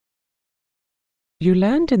You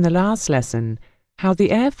learned in the last lesson how the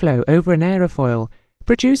airflow over an aerofoil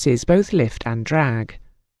produces both lift and drag.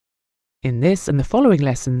 In this and the following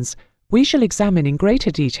lessons, we shall examine in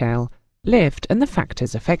greater detail lift and the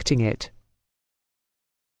factors affecting it.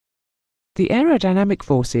 The aerodynamic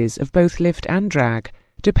forces of both lift and drag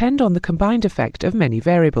depend on the combined effect of many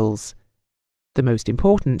variables, the most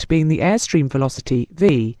important being the airstream velocity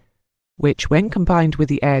v, which, when combined with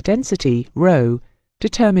the air density ρ,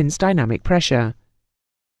 determines dynamic pressure,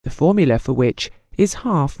 the formula for which is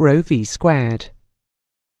half ρv squared.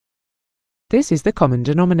 This is the common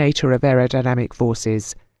denominator of aerodynamic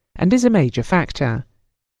forces and is a major factor,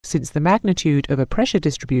 since the magnitude of a pressure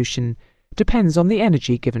distribution depends on the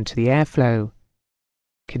energy given to the airflow.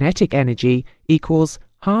 Kinetic energy equals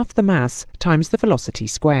half the mass times the velocity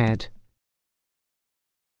squared.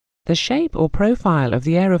 The shape or profile of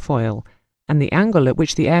the aerofoil and the angle at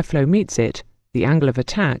which the airflow meets it, the angle of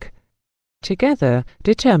attack, together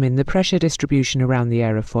determine the pressure distribution around the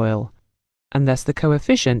aerofoil, and thus the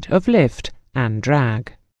coefficient of lift and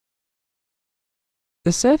drag.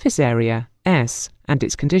 The surface area, S, and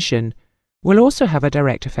its condition will also have a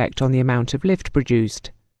direct effect on the amount of lift produced.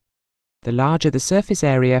 The larger the surface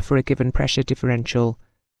area for a given pressure differential,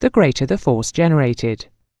 the greater the force generated.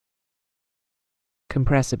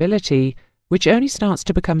 Compressibility, which only starts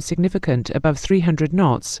to become significant above 300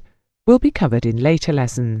 knots, will be covered in later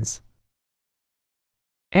lessons.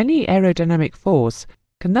 Any aerodynamic force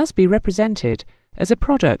can thus be represented as a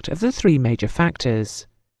product of the three major factors,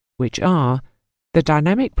 which are the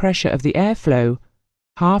dynamic pressure of the airflow,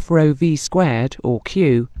 half ρv squared, or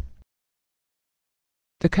Q,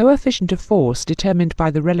 the coefficient of force determined by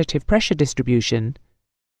the relative pressure distribution,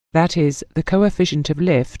 that is, the coefficient of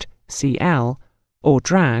lift, Cl, or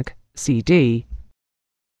drag, Cd,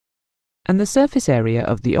 and the surface area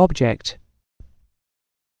of the object.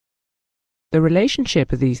 The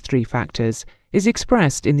relationship of these three factors is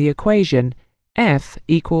expressed in the equation F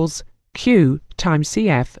equals Q times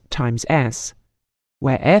Cf times S,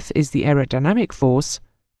 where F is the aerodynamic force,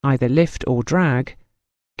 either lift or drag,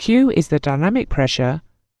 Q is the dynamic pressure,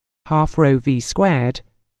 half ρv squared,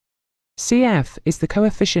 Cf is the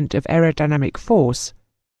coefficient of aerodynamic force,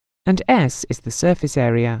 and S is the surface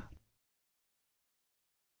area.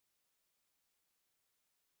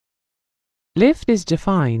 Lift is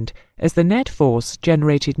defined as the net force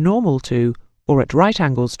generated normal to, or at right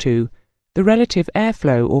angles to, the relative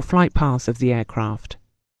airflow or flight path of the aircraft.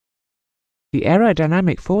 The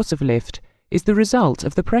aerodynamic force of lift is the result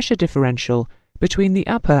of the pressure differential between the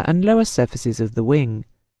upper and lower surfaces of the wing,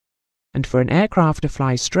 and for an aircraft to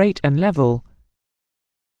fly straight and level,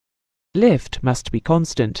 lift must be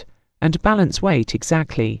constant and balance weight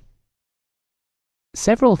exactly.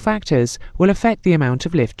 Several factors will affect the amount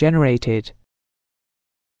of lift generated.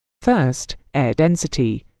 First, air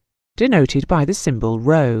density, denoted by the symbol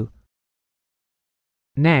ρ.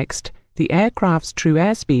 Next, the aircraft's true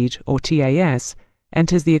airspeed, or TAS,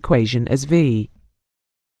 enters the equation as v.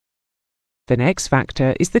 The next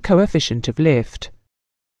factor is the coefficient of lift.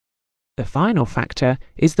 The final factor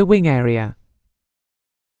is the wing area.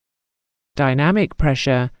 Dynamic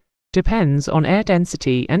pressure depends on air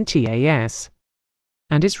density and TAS,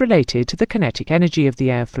 and is related to the kinetic energy of the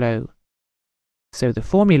airflow. So the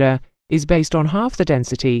formula is based on half the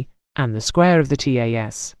density and the square of the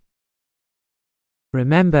TAS.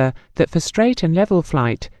 Remember that for straight and level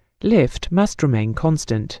flight, lift must remain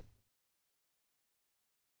constant.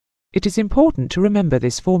 It is important to remember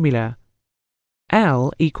this formula.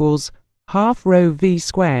 L equals half ρv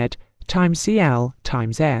squared times Cl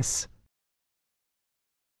times S.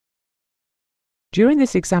 During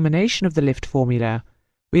this examination of the lift formula,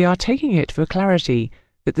 we are taking it for clarity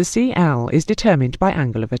that the Cl is determined by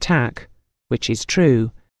angle of attack, which is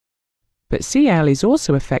true, but Cl is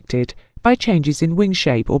also affected by changes in wing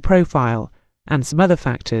shape or profile and some other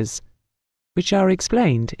factors, which are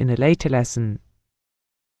explained in a later lesson.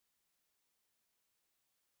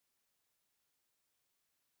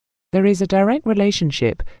 There is a direct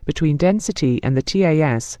relationship between density and the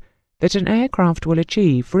TAS that an aircraft will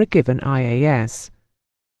achieve for a given IAS,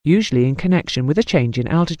 usually in connection with a change in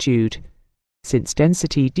altitude, since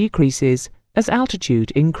density decreases as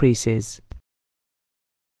altitude increases.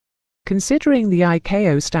 Considering the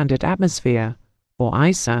ICAO standard atmosphere, or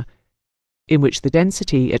ISA, in which the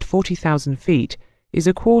density at 40,000 feet is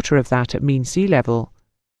a quarter of that at mean sea level,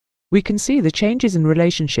 we can see the changes in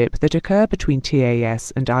relationship that occur between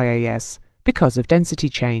TAS and IAS because of density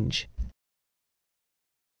change.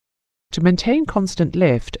 To maintain constant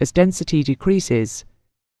lift as density decreases,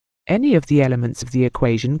 any of the elements of the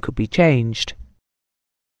equation could be changed.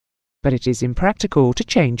 But it is impractical to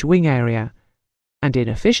change wing area, and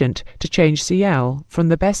inefficient to change CL from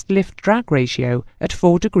the best lift-drag ratio at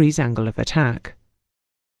 4 degrees angle of attack.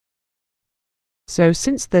 So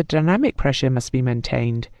since the dynamic pressure must be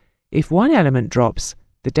maintained, if one element drops,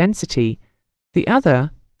 the density, the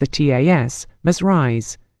other, the TAS, must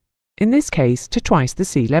rise, in this case to twice the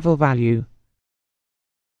sea level value.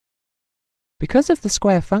 Because of the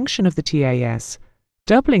square function of the TAS,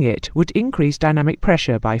 doubling it would increase dynamic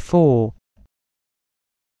pressure by 4,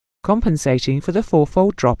 compensating for the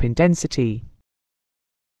 4-fold drop in density.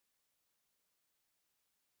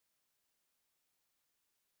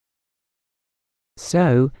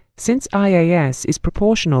 So, since IAS is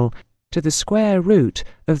proportional to the square root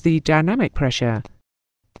of the dynamic pressure,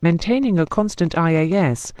 maintaining a constant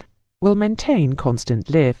IAS will maintain constant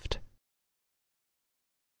lift.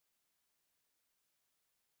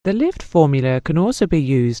 The lift formula can also be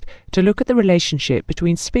used to look at the relationship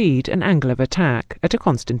between speed and angle of attack at a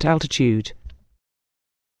constant altitude.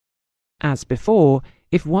 As before,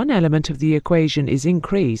 if one element of the equation is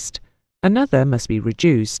increased, another must be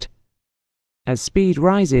reduced. As speed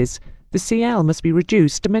rises, the CL must be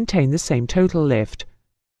reduced to maintain the same total lift,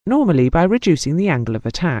 normally by reducing the angle of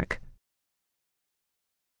attack.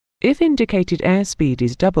 If indicated airspeed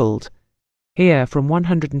is doubled, here from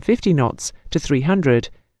 150 knots to 300,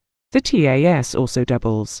 the TAS also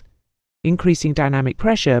doubles, increasing dynamic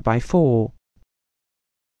pressure by 4.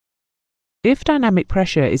 If dynamic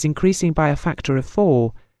pressure is increasing by a factor of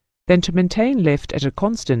 4, then to maintain lift at a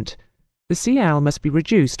constant, the CL must be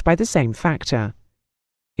reduced by the same factor.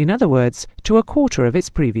 In other words, to a quarter of its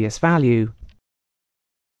previous value.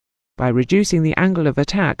 By reducing the angle of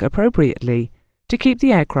attack appropriately to keep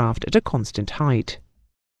the aircraft at a constant height.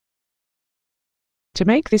 To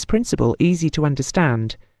make this principle easy to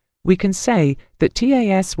understand, we can say that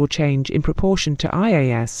TAS will change in proportion to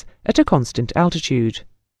IAS at a constant altitude.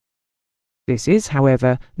 This is,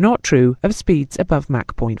 however, not true of speeds above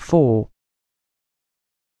Mach 0.4.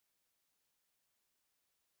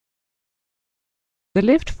 The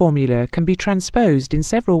lift formula can be transposed in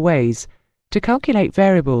several ways to calculate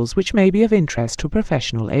variables which may be of interest to a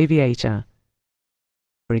professional aviator.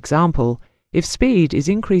 For example, if speed is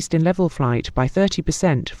increased in level flight by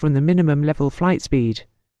 30% from the minimum level flight speed,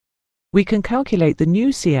 we can calculate the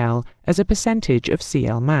new CL as a percentage of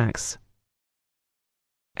CL max.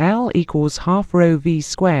 L equals half rho V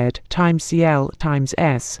squared times CL times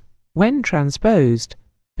S, when transposed,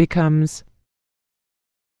 becomes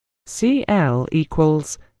CL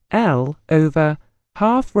equals L over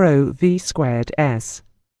half rho V squared S.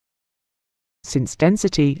 Since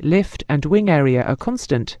density, lift and wing area are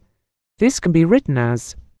constant, this can be written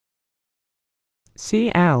as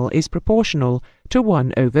CL is proportional to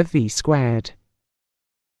 1 over V squared.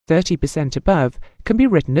 30% above can be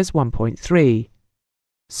written as 1.3,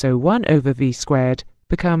 so 1 over V squared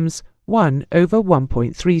becomes 1 over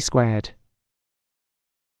 1.3 squared.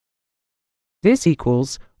 This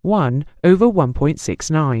equals 1 over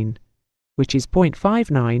 1.69, which is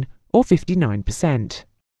 0.59 or 59%.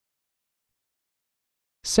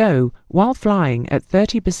 So, while flying at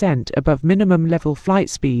 30% above minimum level flight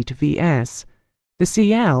speed Vs, the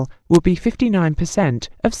CL will be 59%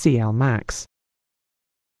 of CL max.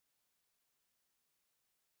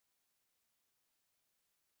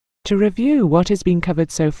 To review what has been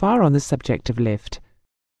covered so far on the subject of lift.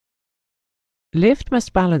 Lift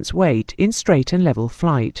must balance weight in straight and level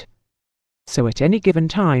flight, so at any given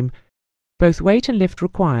time, both weight and lift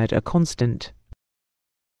required are constant.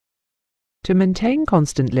 To maintain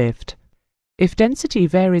constant lift, if density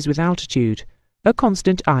varies with altitude, a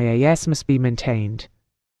constant IAS must be maintained.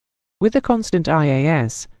 With a constant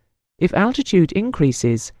IAS, if altitude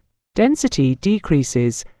increases, density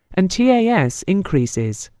decreases and TAS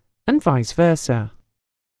increases, and vice versa.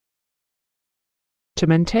 To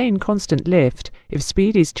maintain constant lift, if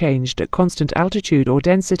speed is changed at constant altitude or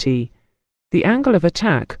density, the angle of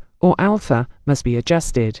attack, or alpha, must be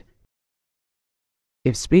adjusted.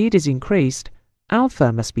 If speed is increased,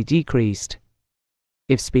 alpha must be decreased.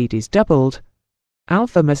 If speed is doubled,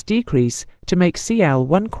 alpha must decrease to make CL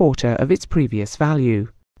 1/4 of its previous value.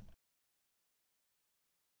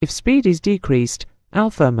 If speed is decreased,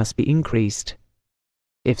 alpha must be increased.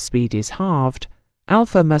 If speed is halved,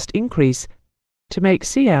 alpha must increase to make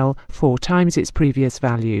CL 4 times its previous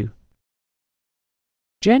value.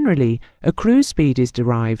 Generally, a cruise speed is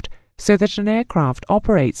derived so that an aircraft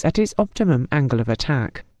operates at its optimum angle of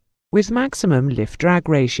attack, with maximum lift-drag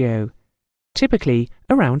ratio, typically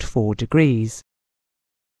around 4 degrees.